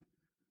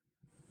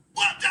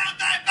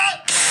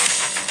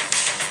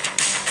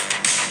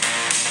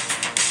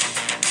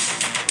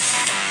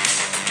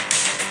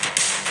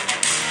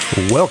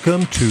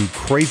Welcome to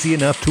Crazy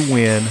Enough to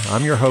Win.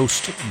 I'm your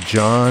host,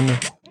 John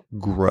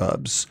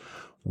Grubbs.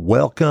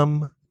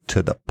 Welcome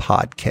to the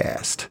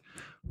podcast.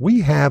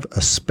 We have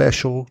a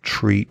special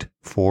treat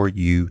for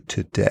you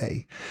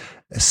today,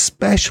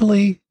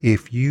 especially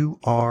if you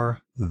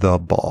are the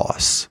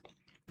boss,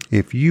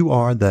 if you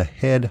are the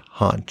head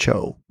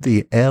honcho,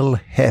 the El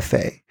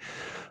Jefe,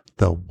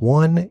 the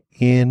one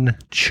in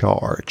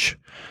charge.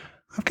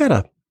 I've got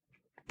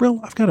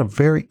a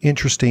very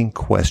interesting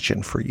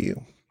question for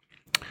you.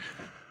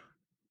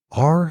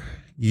 Are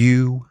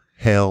you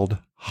held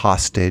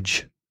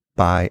hostage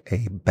by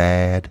a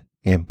bad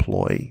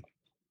employee?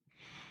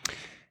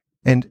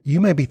 And you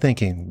may be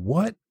thinking,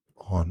 what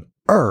on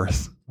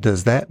earth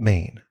does that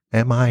mean?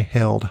 Am I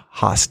held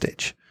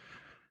hostage?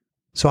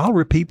 So I'll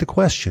repeat the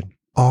question.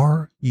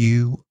 Are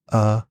you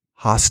a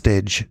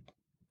hostage?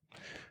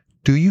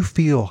 Do you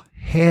feel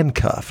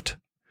handcuffed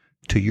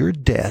to your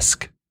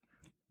desk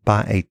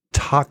by a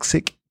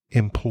toxic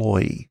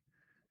employee,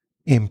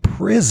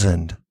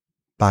 imprisoned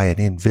by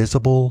an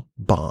invisible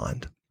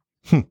bond?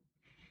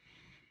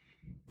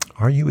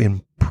 Are you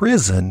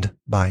imprisoned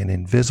by an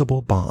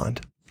invisible bond?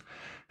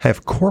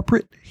 Have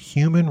corporate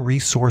human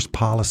resource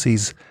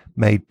policies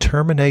made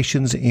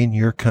terminations in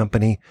your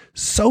company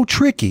so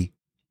tricky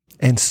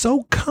and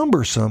so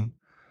cumbersome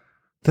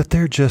that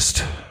they're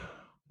just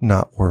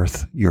not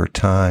worth your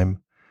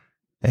time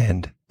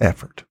and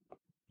effort?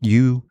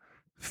 You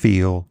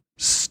feel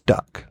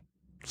stuck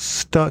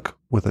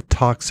with a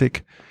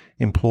toxic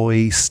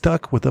employee,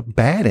 stuck with a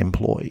bad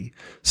employee,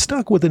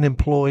 stuck with an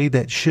employee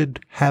that should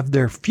have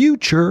their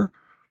future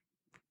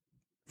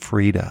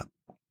freed up.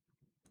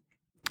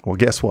 Well,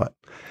 guess what?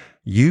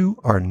 You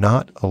are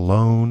not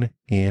alone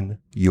in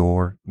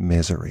your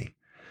misery.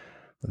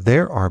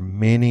 There are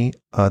many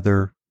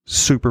other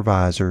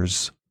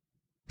supervisors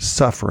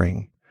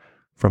suffering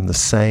from the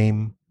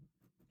same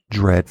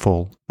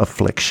dreadful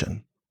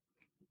affliction.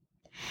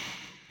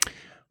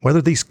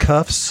 Whether these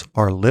cuffs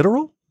are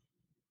literal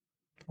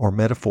or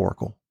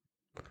metaphorical,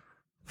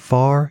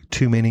 far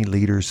too many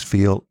leaders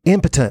feel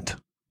impotent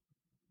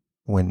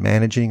when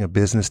managing a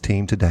business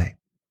team today.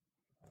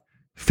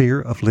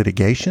 Fear of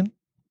litigation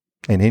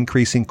and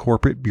increasing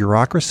corporate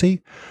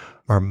bureaucracy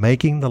are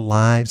making the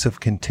lives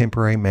of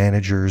contemporary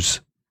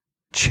managers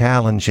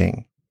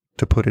challenging,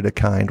 to put it a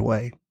kind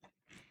way.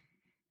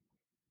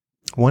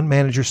 One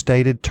manager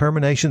stated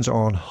terminations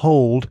are on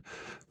hold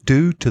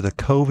due to the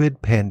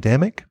COVID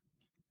pandemic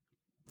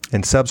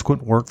and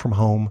subsequent work from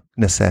home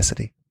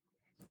necessity.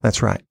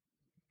 That's right.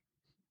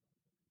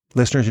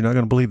 Listeners, you're not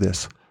going to believe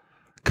this.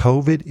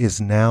 COVID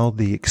is now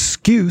the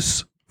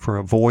excuse for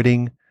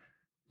avoiding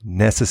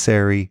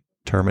necessary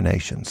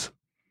terminations.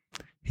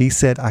 He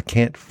said, I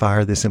can't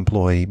fire this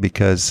employee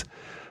because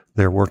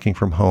they're working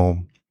from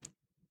home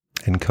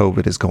and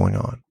COVID is going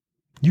on.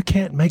 You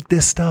can't make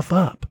this stuff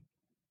up.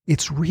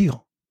 It's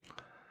real.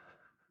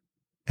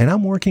 And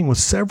I'm working with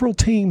several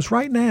teams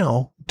right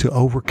now to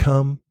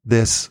overcome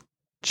this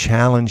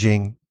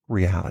challenging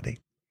reality.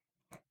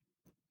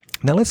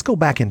 Now let's go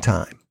back in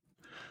time.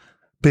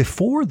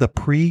 Before the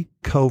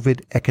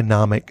pre-COVID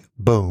economic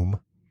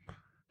boom,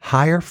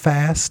 hire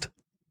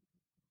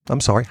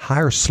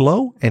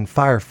slow and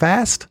fire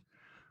fast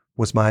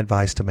was my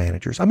advice to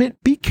managers. I mean,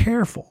 be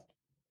careful,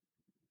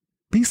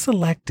 be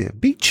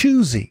selective, be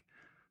choosy,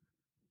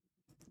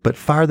 but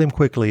fire them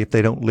quickly if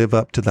they don't live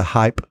up to the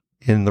hype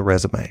in the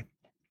resume.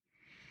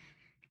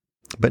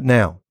 But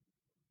now,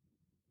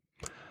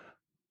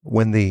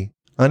 when the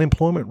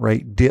unemployment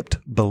rate dipped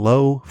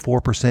below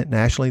 4%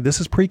 nationally, this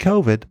is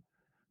pre-COVID,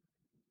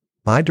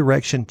 my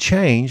direction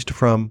changed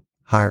from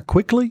hire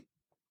quickly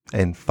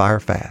and fire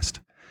fast.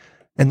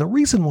 And the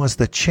reason was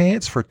the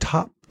chance for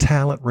top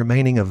talent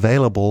remaining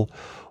available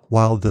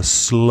while the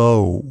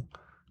slow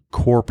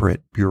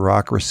corporate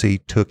bureaucracy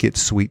took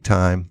its sweet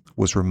time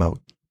was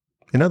remote.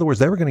 In other words,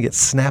 they were going to get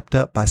snapped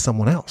up by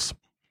someone else.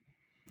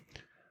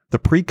 The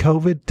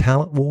pre-COVID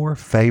talent war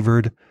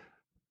favored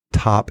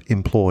top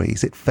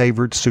employees. It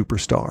favored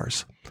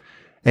superstars.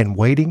 And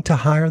waiting to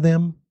hire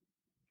them,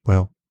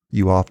 well,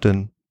 you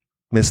often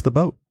miss the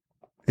boat.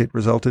 It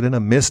resulted in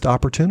a missed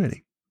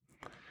opportunity.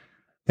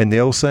 And the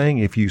old saying,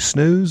 if you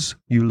snooze,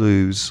 you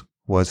lose,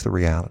 was the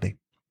reality.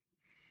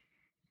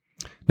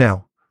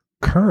 Now,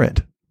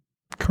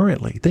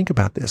 currently, think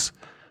about this.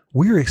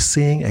 We're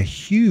seeing a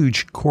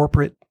huge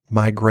corporate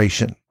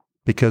migration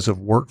because of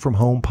work from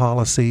home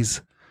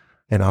policies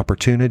and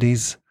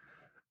opportunities.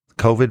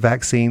 COVID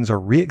vaccines are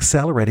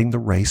reaccelerating the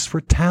race for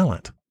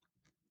talent.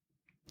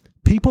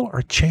 People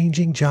are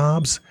changing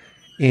jobs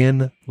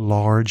in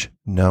large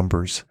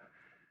numbers.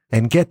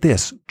 And get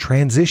this,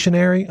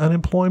 transitionary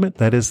unemployment,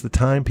 that is the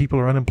time people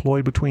are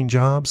unemployed between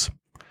jobs,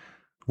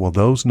 well,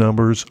 those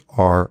numbers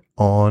are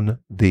on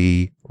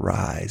the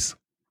rise.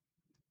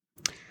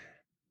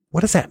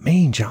 What does that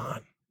mean,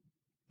 John?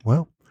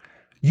 Well,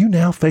 you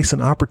now face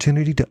an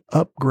opportunity to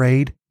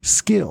upgrade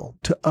skill,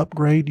 to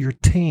upgrade your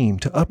team,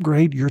 to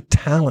upgrade your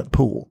talent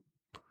pool.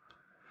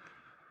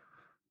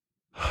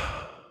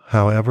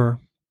 However,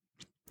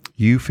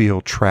 you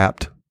feel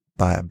trapped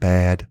by a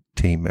bad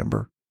team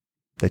member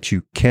that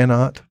you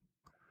cannot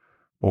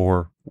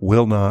or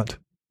will not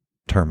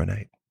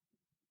terminate.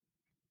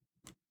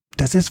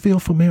 Does this feel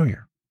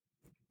familiar?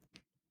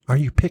 Are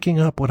you picking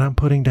up what I'm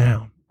putting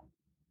down?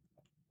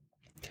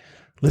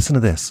 Listen to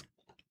this.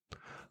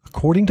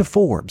 According to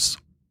Forbes,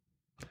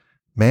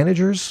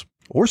 managers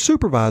or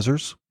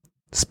supervisors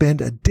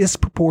spend a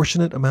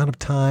disproportionate amount of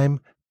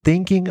time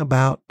thinking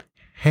about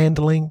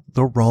handling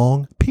the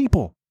wrong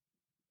people.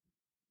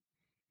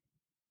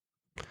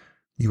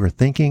 You are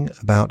thinking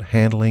about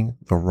handling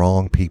the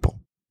wrong people.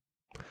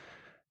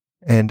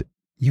 And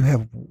you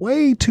have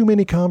way too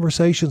many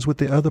conversations with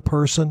the other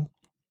person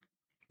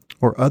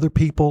or other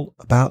people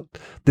about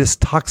this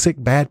toxic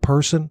bad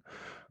person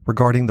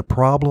regarding the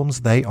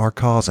problems they are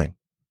causing.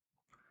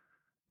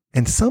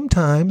 And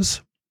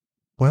sometimes,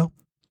 well,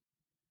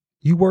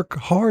 you work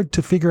hard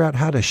to figure out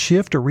how to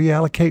shift or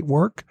reallocate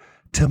work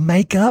to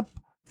make up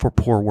for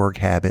poor work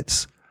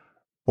habits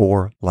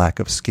or lack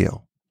of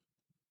skill.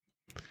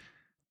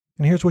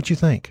 And here's what you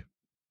think.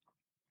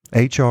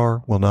 HR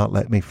will not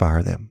let me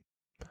fire them.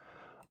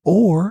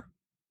 Or,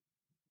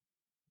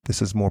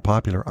 this is more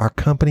popular, our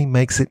company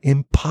makes it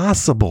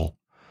impossible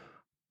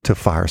to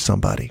fire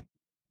somebody.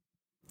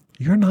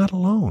 You're not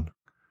alone.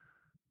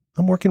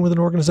 I'm working with an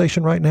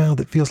organization right now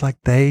that feels like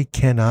they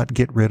cannot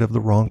get rid of the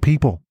wrong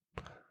people.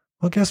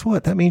 Well, guess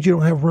what? That means you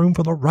don't have room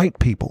for the right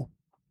people.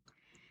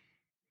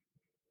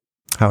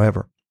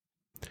 However,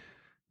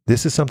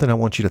 this is something I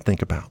want you to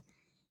think about.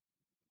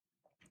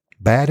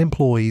 Bad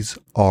employees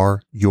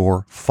are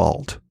your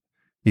fault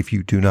if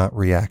you do not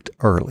react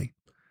early.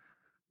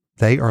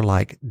 They are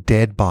like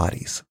dead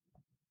bodies.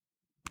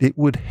 It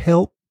would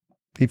help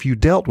if you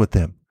dealt with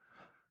them,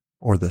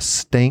 or the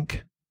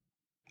stink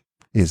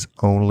is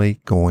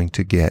only going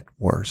to get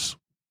worse.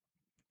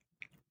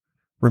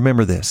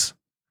 Remember this.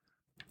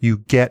 You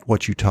get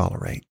what you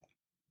tolerate.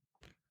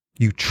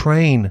 You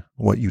train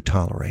what you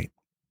tolerate.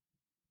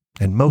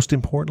 And most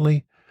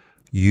importantly,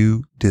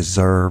 you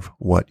deserve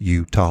what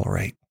you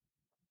tolerate.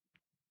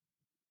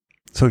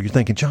 So you're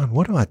thinking, John,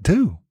 what do I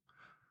do?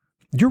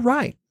 You're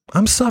right.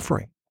 I'm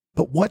suffering.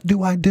 But what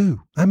do I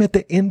do? I'm at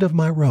the end of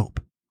my rope.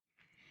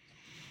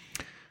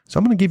 So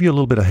I'm going to give you a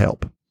little bit of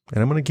help.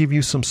 And I'm going to give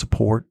you some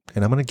support.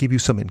 And I'm going to give you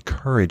some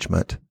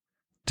encouragement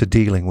to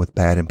dealing with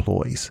bad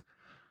employees.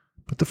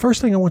 But the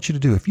first thing I want you to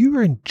do, if you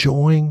are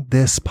enjoying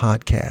this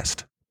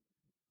podcast,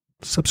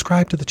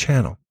 subscribe to the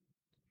channel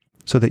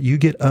so that you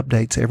get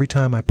updates every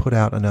time I put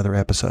out another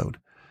episode.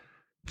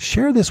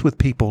 Share this with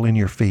people in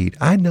your feed.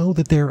 I know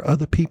that there are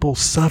other people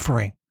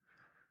suffering.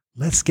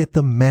 Let's get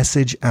the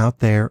message out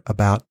there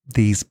about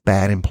these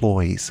bad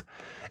employees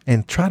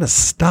and try to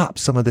stop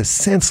some of this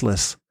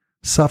senseless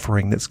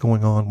suffering that's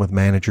going on with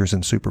managers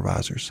and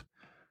supervisors.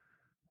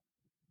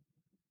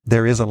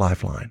 There is a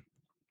lifeline.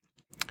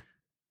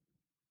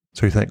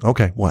 So you think,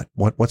 okay,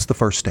 what's the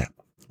first step?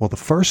 Well, the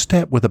first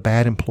step with a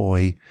bad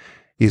employee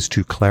is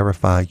to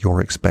clarify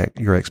your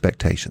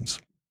expectations.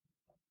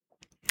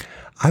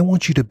 I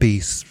want you to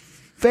be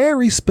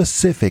very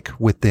specific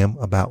with them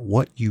about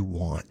what you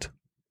want.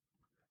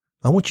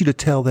 I want you to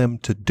tell them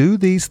to do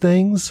these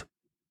things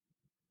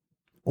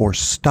or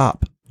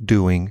stop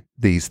doing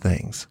these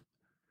things.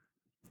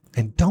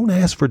 And don't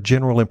ask for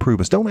general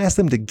improvements. Don't ask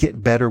them to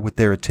get better with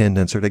their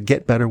attendance or to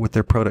get better with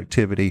their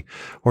productivity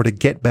or to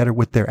get better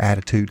with their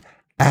attitude.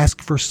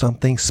 Ask for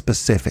something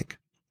specific.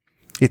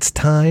 It's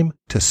time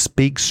to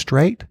speak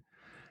straight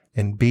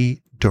and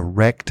be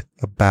direct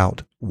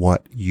about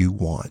what you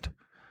want.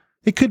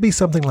 It could be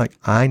something like,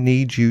 I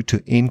need you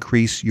to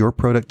increase your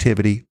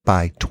productivity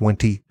by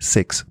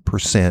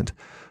 26%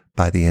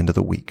 by the end of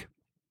the week.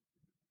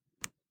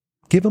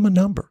 Give them a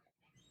number.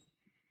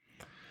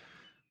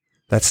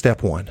 That's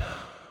step one.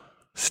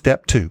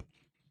 Step two,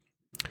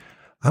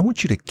 I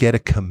want you to get a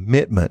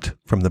commitment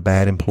from the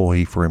bad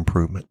employee for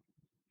improvement.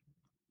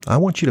 I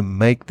want you to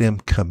make them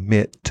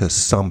commit to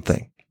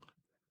something.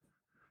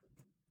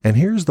 And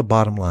here's the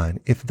bottom line.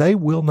 If they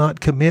will not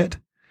commit,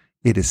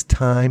 it is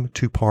time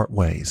to part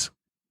ways.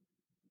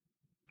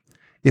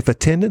 If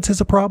attendance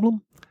is a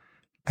problem,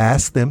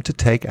 ask them to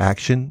take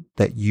action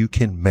that you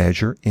can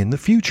measure in the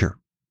future.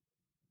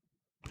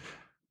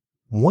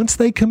 Once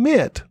they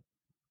commit,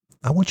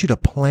 I want you to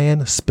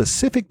plan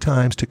specific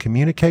times to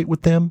communicate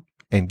with them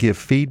and give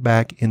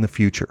feedback in the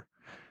future.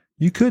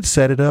 You could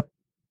set it up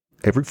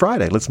every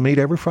Friday. Let's meet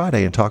every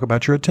Friday and talk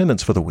about your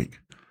attendance for the week.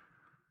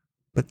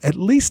 But at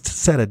least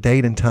set a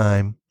date and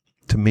time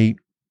to meet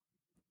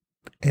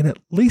in at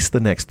least the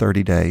next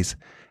 30 days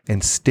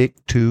and stick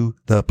to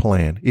the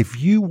plan.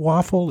 If you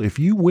waffle, if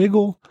you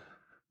wiggle,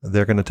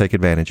 they're going to take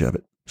advantage of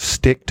it.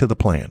 Stick to the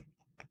plan.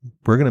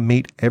 We're going to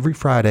meet every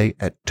Friday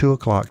at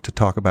 2:00 to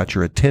talk about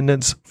your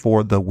attendance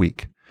for the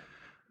week.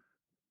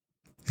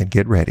 And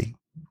get ready,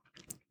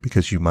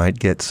 because you might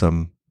get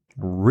some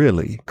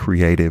really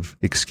creative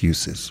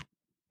excuses.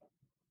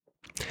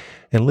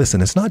 And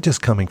listen, it's not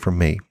just coming from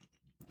me.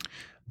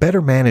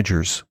 Better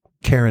Managers,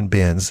 Karen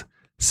Benz,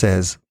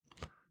 says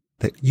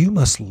that you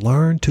must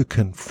learn to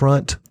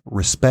confront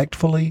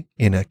respectfully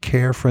in a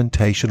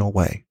carefrontational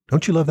way.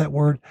 Don't you love that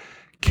word?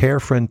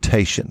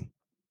 carefrontation.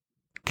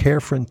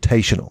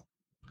 Carefrontational.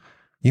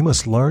 You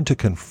must learn to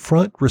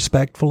confront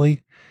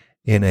respectfully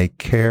in a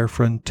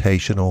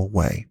carefrontational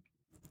way.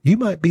 You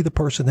might be the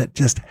person that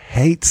just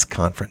hates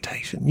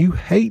confrontation. You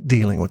hate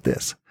dealing with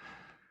this.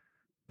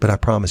 But I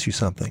promise you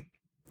something.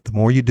 The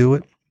more you do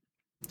it,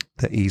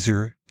 the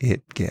easier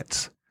it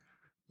gets.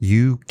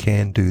 You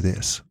can do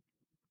this.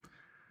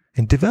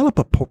 And develop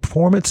a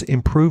performance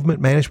improvement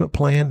management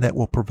plan that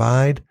will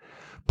provide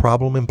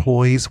problem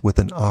employees with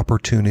an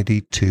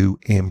opportunity to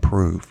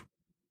improve.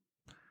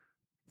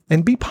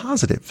 And be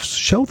positive.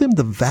 Show them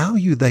the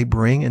value they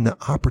bring and the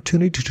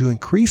opportunity to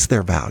increase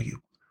their value.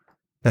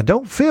 Now,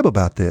 don't fib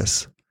about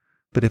this,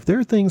 but if there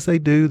are things they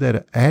do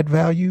that add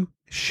value,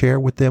 share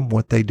with them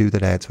what they do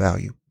that adds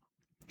value.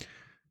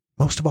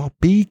 Most of all,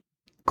 be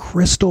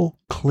crystal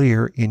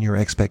clear in your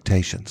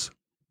expectations.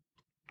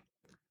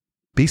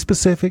 Be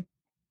specific,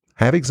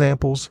 have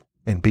examples,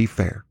 and be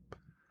fair.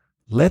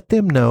 Let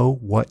them know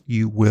what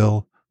you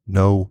will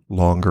no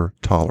longer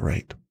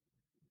tolerate.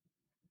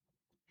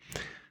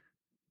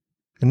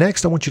 And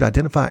next, I want you to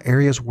identify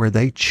areas where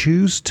they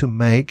choose to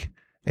make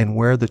and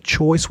where the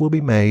choice will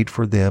be made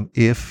for them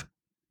if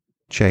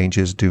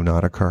changes do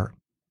not occur.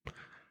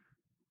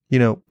 You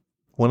know,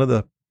 one of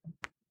the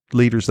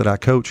leaders that I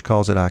coach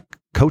calls it, I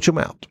coach them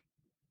out.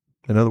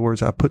 In other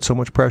words, I put so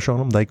much pressure on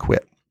them, they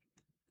quit.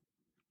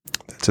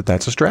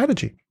 That's a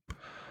strategy.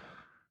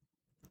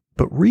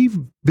 But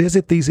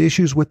revisit these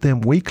issues with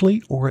them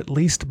weekly or at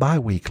least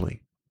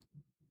bi-weekly.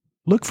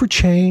 Look for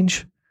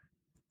change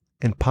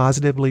and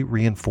positively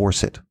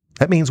reinforce it.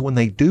 That means when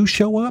they do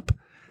show up,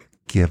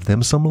 give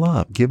them some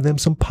love. Give them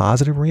some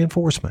positive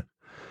reinforcement.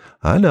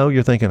 I know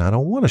you're thinking, I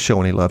don't want to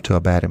show any love to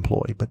a bad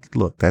employee, but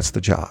look, that's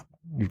the job.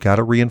 You've got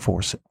to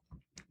reinforce it.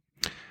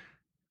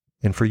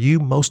 And for you,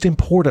 most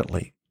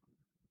importantly,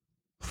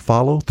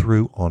 follow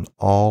through on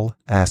all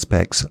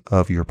aspects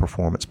of your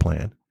performance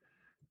plan.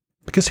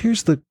 Because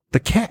here's the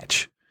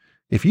catch.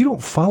 If you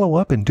don't follow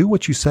up and do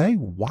what you say,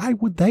 why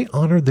would they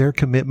honor their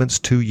commitments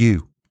to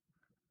you?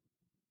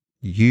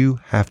 You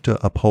have to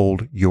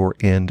uphold your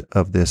end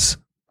of this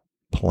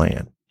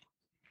plan.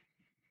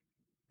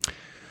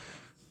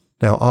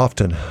 Now,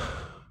 often,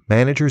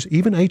 managers,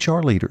 even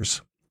HR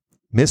leaders,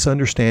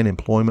 misunderstand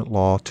employment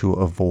law to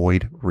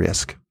avoid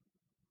risk.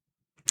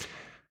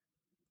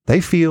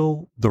 They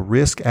feel the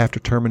risk after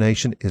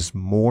termination is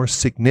more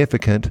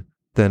significant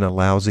than a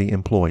lousy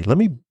employee. Let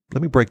me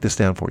break this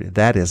down for you.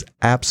 That is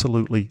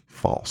absolutely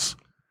false.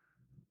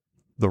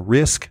 The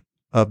risk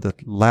of the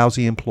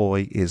lousy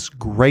employee is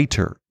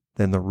greater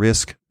than the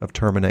risk of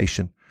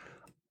termination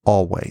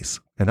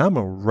always. And I'm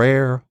a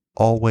rare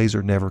always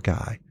or never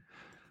guy.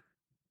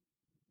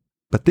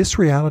 But this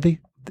reality,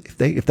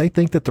 if they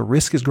think that the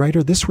risk is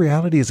greater, this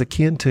reality is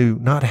akin to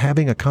not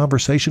having a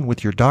conversation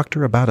with your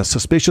doctor about a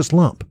suspicious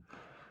lump.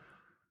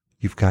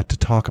 You've got to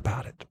talk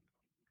about it.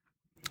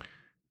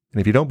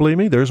 And if you don't believe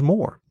me, there's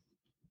more.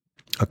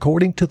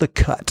 According to The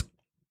Cut,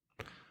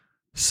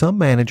 some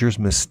managers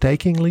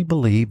mistakenly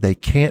believe they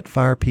can't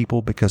fire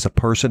people because a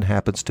person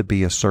happens to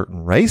be a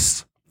certain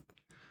race,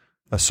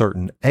 a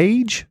certain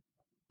age,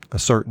 a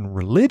certain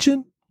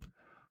religion,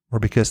 or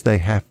because they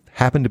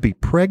happen to be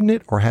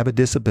pregnant or have a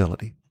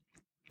disability.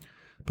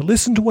 But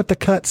listen to what The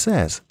Cut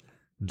says.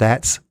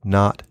 That's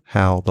not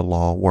how the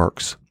law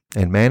works.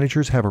 And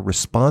managers have a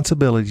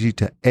responsibility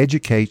to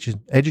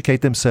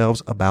educate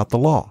themselves about the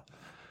law.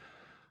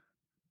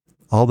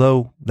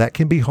 Although that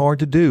can be hard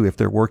to do if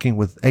they're working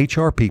with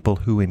HR people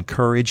who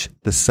encourage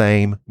the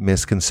same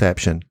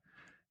misconception,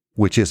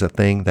 which is a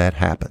thing that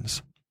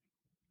happens.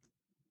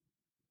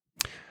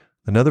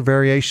 Another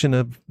variation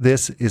of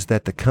this is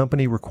that the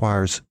company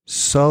requires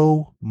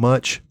so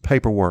much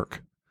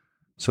paperwork.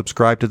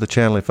 Subscribe to the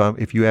channel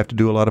if you have to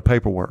do a lot of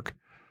paperwork.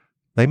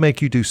 They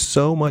make you do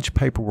so much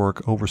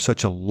paperwork over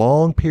such a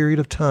long period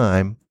of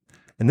time,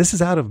 and this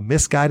is out of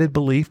misguided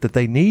belief that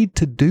they need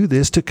to do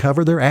this to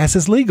cover their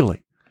asses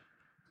legally.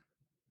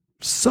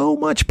 So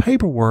much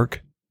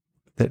paperwork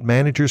that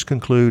managers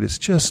conclude it's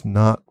just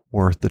not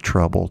worth the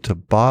trouble to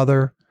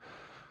bother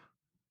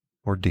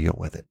or deal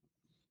with it.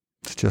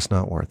 It's just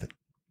not worth it.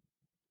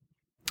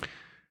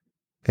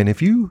 And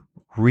if you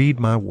read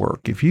my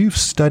work, if you've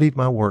studied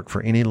my work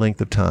for any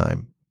length of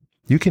time,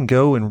 you can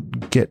go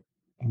and get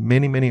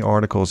many, many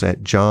articles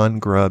at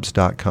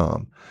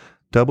johngrubbs.com,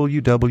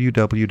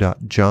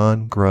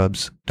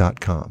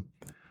 www.johngrubbs.com.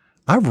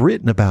 I've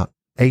written about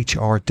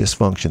HR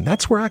dysfunction.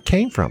 That's where I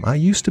came from. I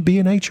used to be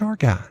an HR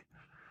guy.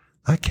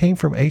 I came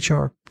from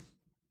HR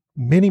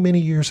many, many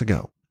years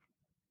ago.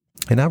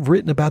 And I've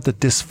written about the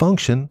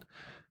dysfunction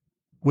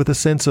with a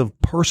sense of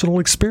personal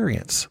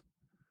experience.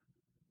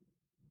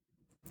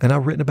 And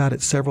I've written about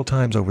it several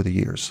times over the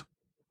years.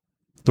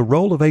 The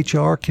role of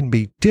HR can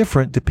be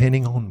different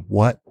depending on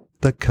what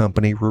the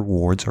company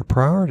rewards or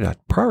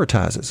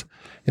prioritizes.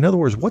 In other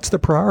words, what's the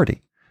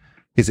priority?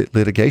 Is it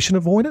litigation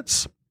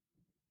avoidance?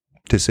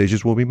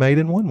 Decisions will be made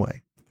in one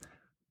way.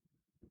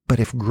 But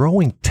if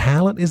growing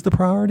talent is the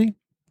priority,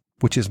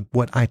 which is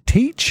what I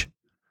teach,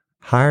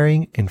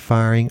 hiring and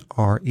firing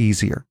are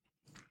easier.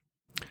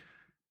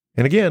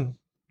 And again,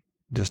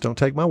 just don't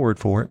take my word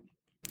for it.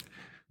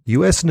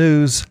 U.S.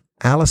 News,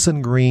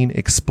 Allison Green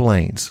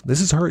explains.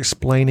 This is her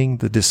explaining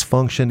the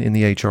dysfunction in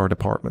the HR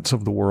departments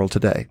of the world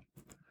today.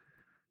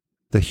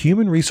 The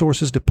Human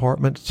Resources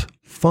Department's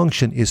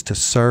function is to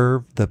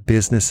serve the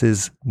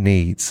business's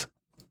needs.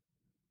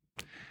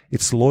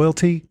 Its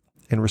loyalty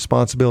and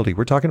responsibility,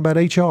 we're talking about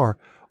HR,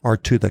 are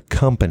to the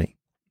company.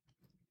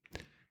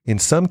 In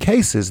some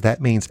cases,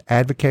 that means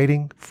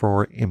advocating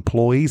for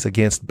employees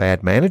against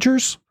bad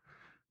managers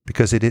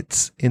because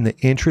it's in the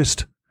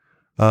interest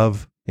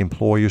of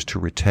employers to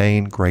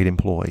retain great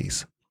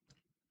employees.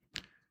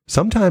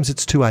 Sometimes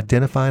it's to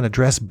identify and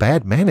address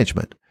bad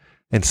management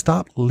and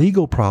stop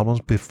legal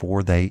problems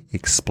before they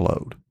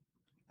explode.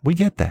 We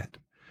get that.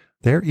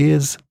 There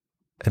is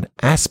an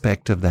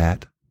aspect of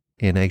that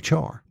in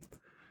HR.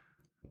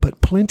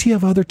 But plenty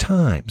of other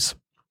times,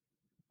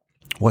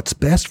 what's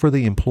best for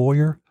the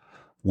employer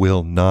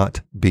will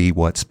not be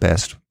what's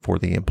best for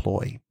the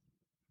employee.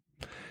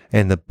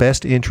 And the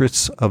best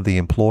interests of the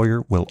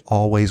employer will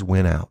always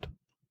win out.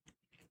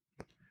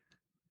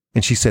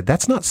 And she said,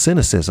 that's not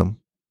cynicism.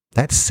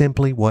 That's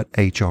simply what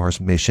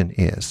HR's mission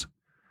is.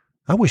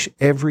 I wish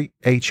every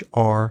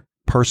HR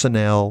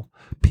personnel,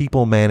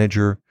 people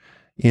manager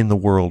in the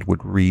world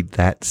would read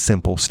that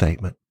simple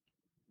statement.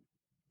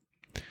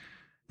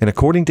 And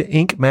according to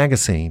Inc.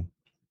 magazine,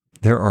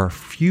 there are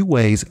few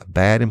ways a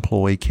bad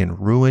employee can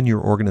ruin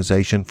your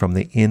organization from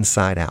the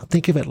inside out.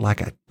 Think of it like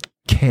a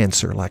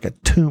cancer, like a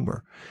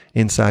tumor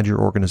inside your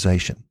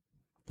organization,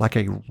 like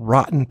a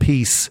rotten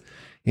piece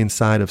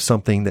inside of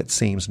something that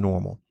seems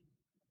normal.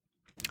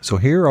 So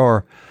here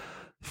are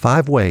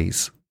 5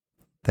 ways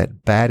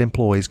that bad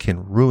employees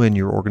can ruin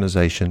your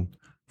organization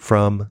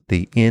from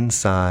the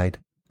inside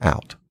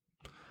out.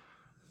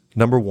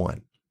 Number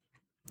 1,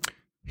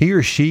 he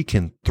or she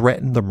can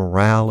threaten the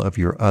morale of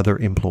your other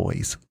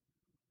employees.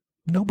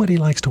 Nobody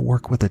likes to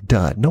work with a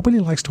dud. Nobody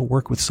likes to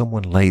work with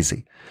someone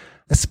lazy,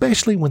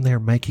 especially when they're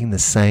making the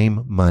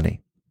same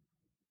money.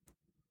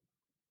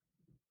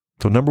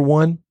 So number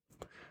 1,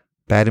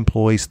 bad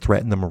employees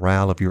threaten the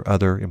morale of your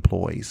other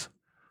employees.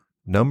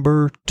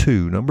 Number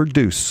 2, number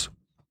deuce.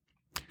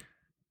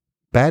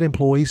 Bad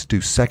employees do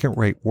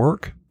second-rate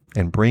work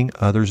and bring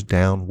others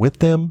down with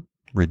them,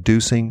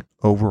 reducing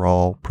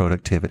overall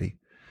productivity.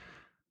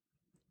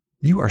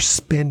 You are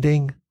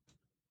spending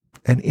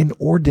an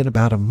inordinate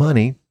amount of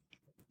money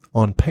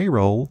on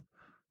payroll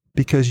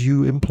because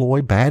you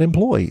employ bad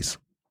employees.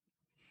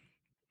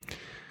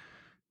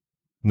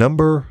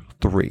 Number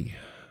 3,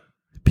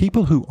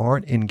 people who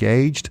aren't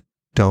engaged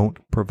don't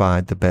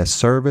provide the best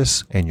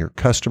service, and your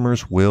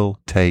customers will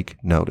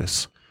take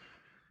notice.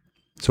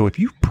 So if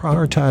you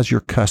prioritize your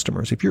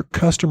customers, if your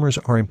customers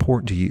are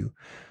important to you,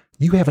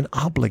 you have an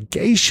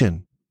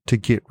obligation to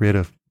get rid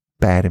of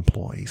bad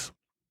employees.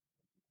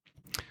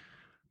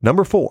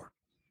 Number 4,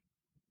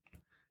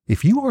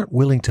 if you aren't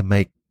willing to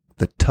make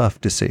the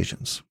tough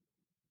decisions,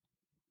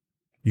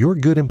 your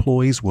good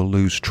employees will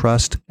lose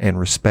trust and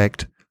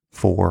respect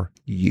for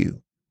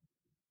you.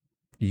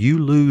 You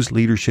lose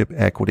leadership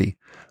equity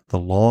the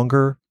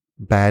longer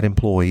bad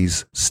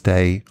employees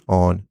stay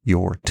on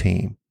your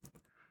team.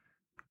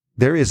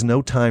 There is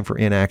no time for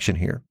inaction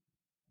here.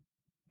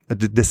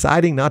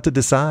 Deciding not to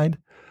decide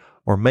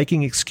or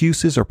making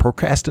excuses or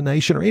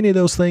procrastination or any of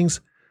those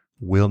things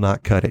will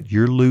not cut it.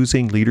 You're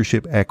losing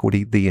leadership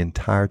equity the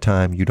entire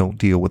time you don't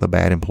deal with a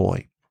bad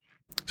employee.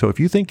 So if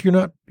you think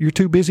you're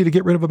too busy to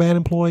get rid of a bad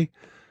employee,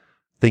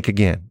 think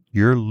again.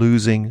 You're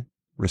losing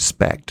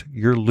respect.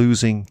 You're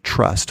losing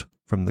trust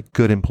from the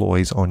good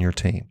employees on your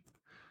team.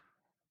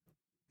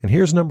 And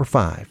here's number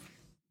 5.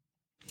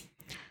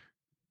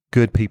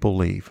 Good people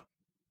leave.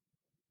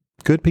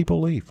 Good people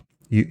leave.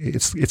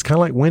 It's kind of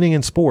like winning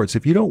in sports.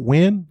 If you don't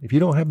win, if you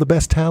don't have the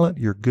best talent,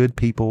 your good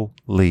people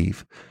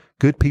leave.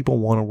 Good people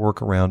want to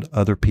work around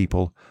other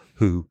people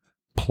who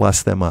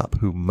plus them up,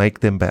 who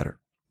make them better.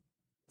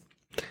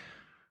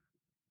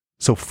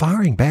 So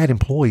firing bad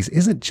employees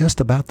isn't just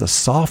about the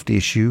soft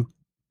issue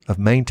of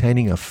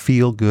maintaining a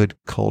feel-good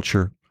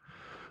culture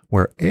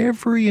where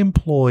every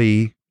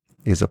employee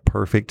is a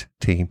perfect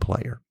team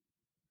player.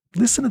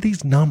 Listen to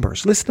these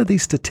numbers. Listen to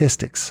these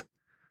statistics.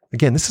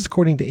 Again, this is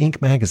according to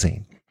Inc.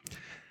 magazine.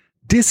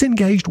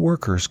 Disengaged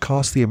workers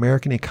cost the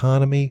American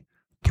economy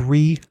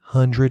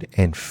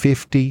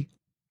 $350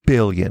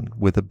 billion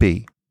with a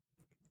B.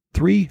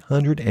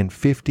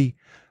 $350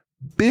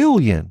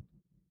 billion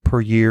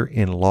per year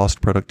in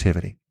lost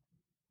productivity.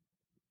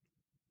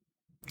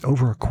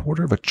 Over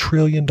 $250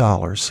 billion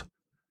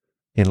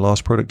in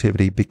lost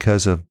productivity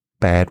because of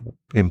bad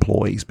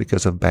employees,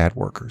 because of bad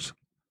workers.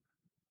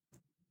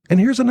 And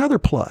here's another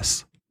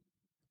plus.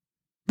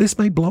 This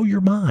may blow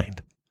your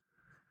mind.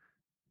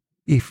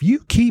 If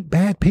you keep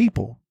bad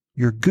people,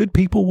 your good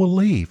people will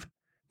leave,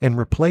 and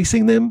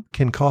replacing them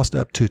can cost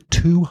up to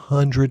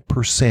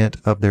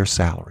 200% of their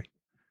salary.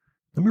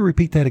 Let me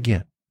repeat that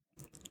again.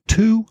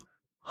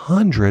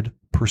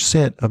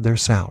 200% of their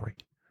salary.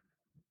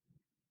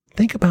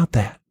 Think about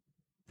that.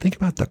 Think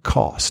about the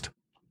cost.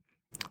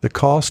 The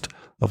cost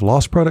of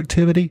lost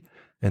productivity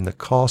and the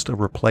cost of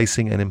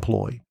replacing an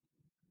employee.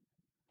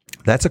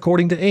 That's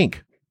according to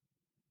Inc.,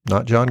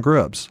 not John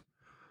Grubbs.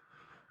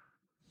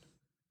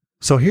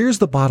 So here's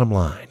the bottom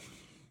line.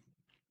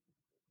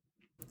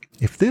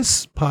 If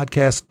this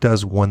podcast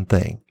does one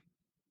thing,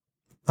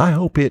 I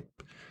hope it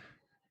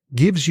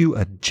gives you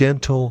a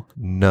gentle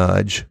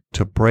nudge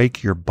to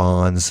break your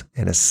bonds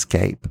and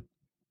escape.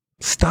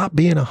 Stop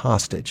being a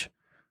hostage.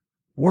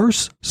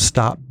 Worse,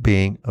 stop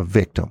being a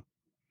victim.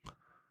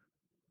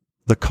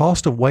 The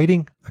cost of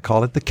waiting, I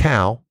call it the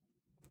COW,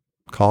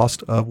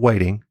 cost of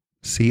waiting,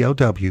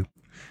 COW,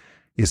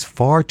 is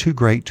far too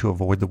great to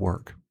avoid the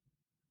work.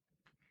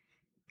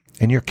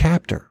 And your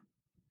captor,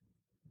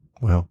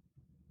 well,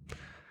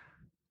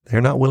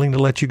 they're not willing to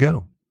let you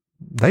go.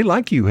 They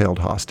like you held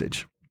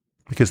hostage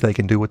because they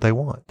can do what they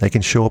want. They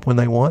can show up when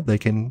they want. They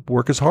can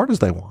work as hard as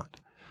they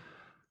want.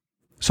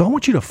 So I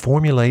want you to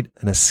formulate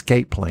an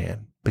escape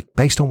plan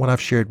based on what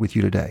I've shared with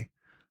you today.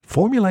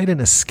 Formulate an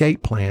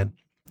escape plan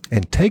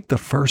and take the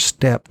first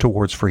step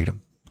towards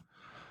freedom.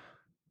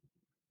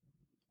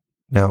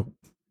 Now,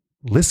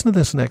 listen to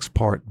this next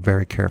part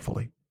very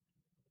carefully.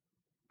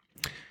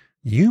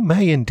 You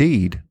may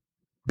indeed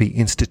be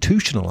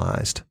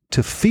institutionalized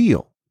to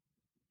feel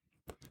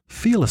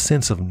a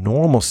sense of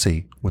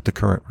normalcy with the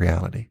current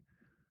reality.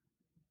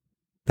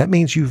 That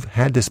means you've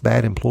had this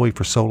bad employee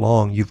for so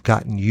long, you've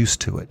gotten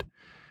used to it.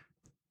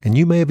 And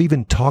you may have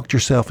even talked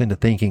yourself into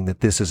thinking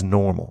that this is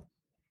normal.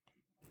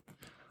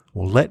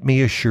 Well, let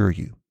me assure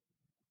you,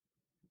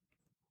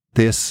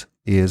 this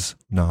is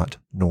not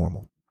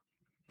normal.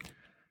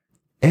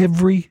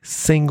 Every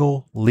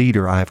single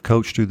leader I have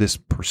coached through this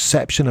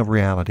perception of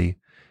reality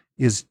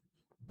is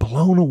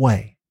blown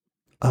away,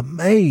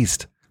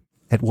 amazed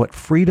at what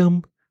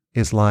freedom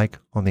is like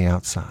on the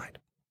outside.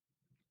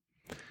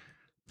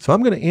 So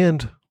I'm going to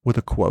end with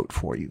a quote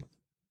for you.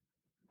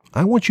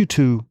 I want you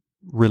to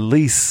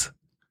release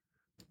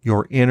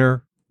your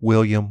inner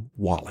William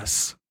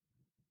Wallace.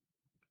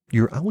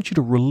 I want you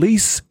to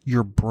release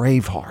your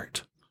brave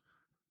heart.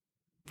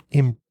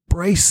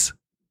 Embrace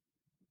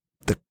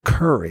the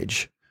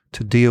courage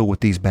to deal with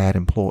these bad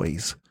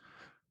employees.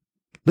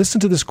 Listen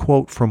to this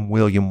quote from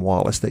William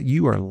Wallace that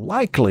you are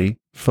likely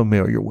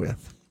familiar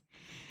with.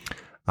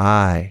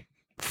 I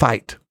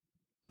fight,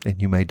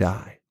 and you may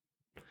die.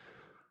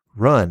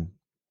 Run,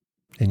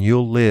 and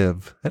you'll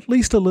live at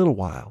least a little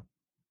while.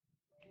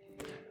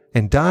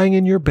 And dying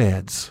in your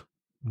beds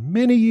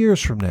many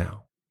years from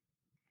now,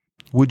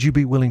 would you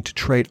be willing to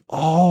trade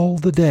all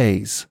the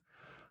days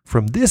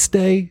from this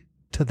day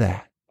to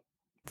that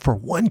for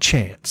one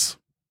chance,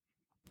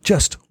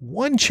 just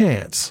one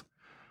chance,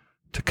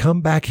 to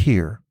come back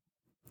here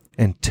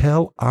and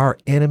tell our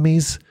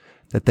enemies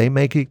that they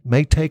may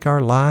take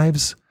our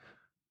lives,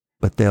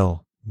 but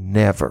they'll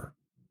never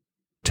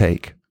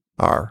take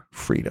our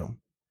freedom?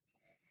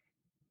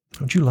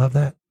 Don't you love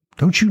that?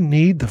 Don't you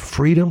need the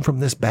freedom from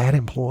this bad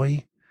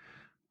employee?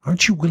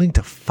 Aren't you willing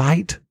to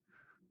fight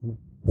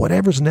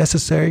whatever's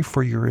necessary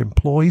for your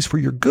employees, for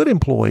your good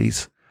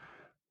employees,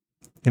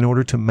 in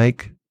order to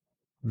make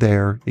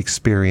their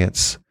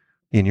experience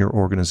in your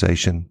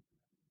organization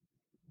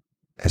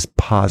as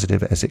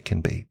positive as it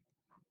can be?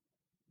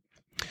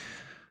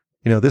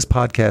 You know, this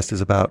podcast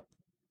is about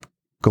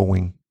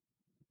going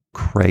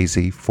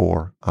crazy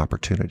for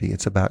opportunity.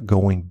 It's about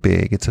going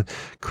big.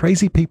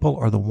 Crazy people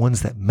are the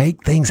ones that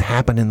make things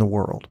happen in the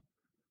world.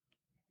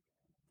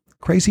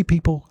 Crazy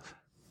people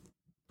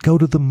go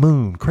to the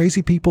moon.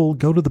 Crazy people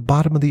go to the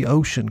bottom of the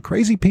ocean.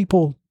 Crazy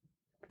people,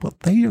 well,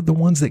 they are the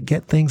ones that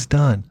get things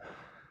done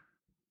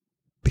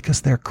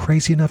because they're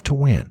crazy enough to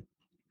win.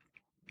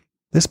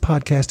 This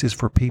podcast is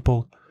for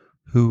people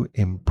who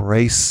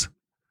embrace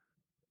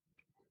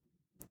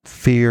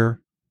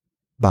fear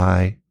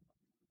by,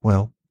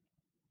 well,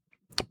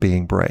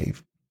 being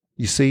brave.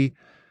 You see,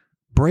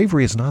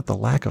 bravery is not the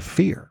lack of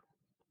fear.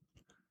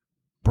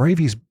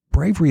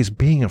 Bravery is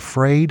being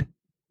afraid,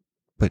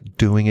 but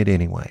doing it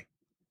anyway.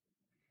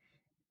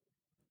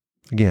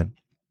 Again,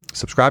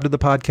 subscribe to the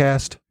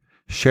podcast,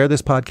 share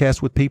this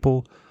podcast with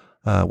people.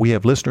 We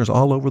have listeners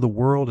all over the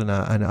world, and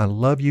I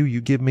love you. You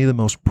give me the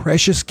most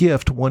precious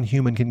gift one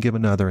human can give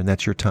another, and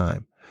that's your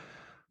time.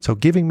 So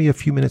giving me a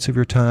few minutes of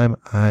your time,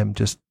 I'm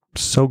just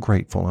so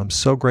grateful. I'm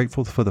so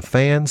grateful for the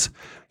fans.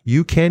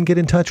 You can get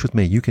in touch with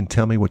me. You can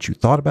tell me what you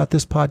thought about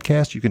this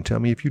podcast. You can tell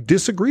me if you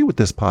disagree with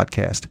this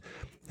podcast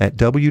at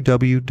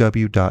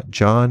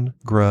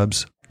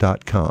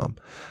www.johngrubbs.com.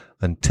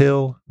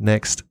 Until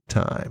next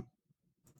time.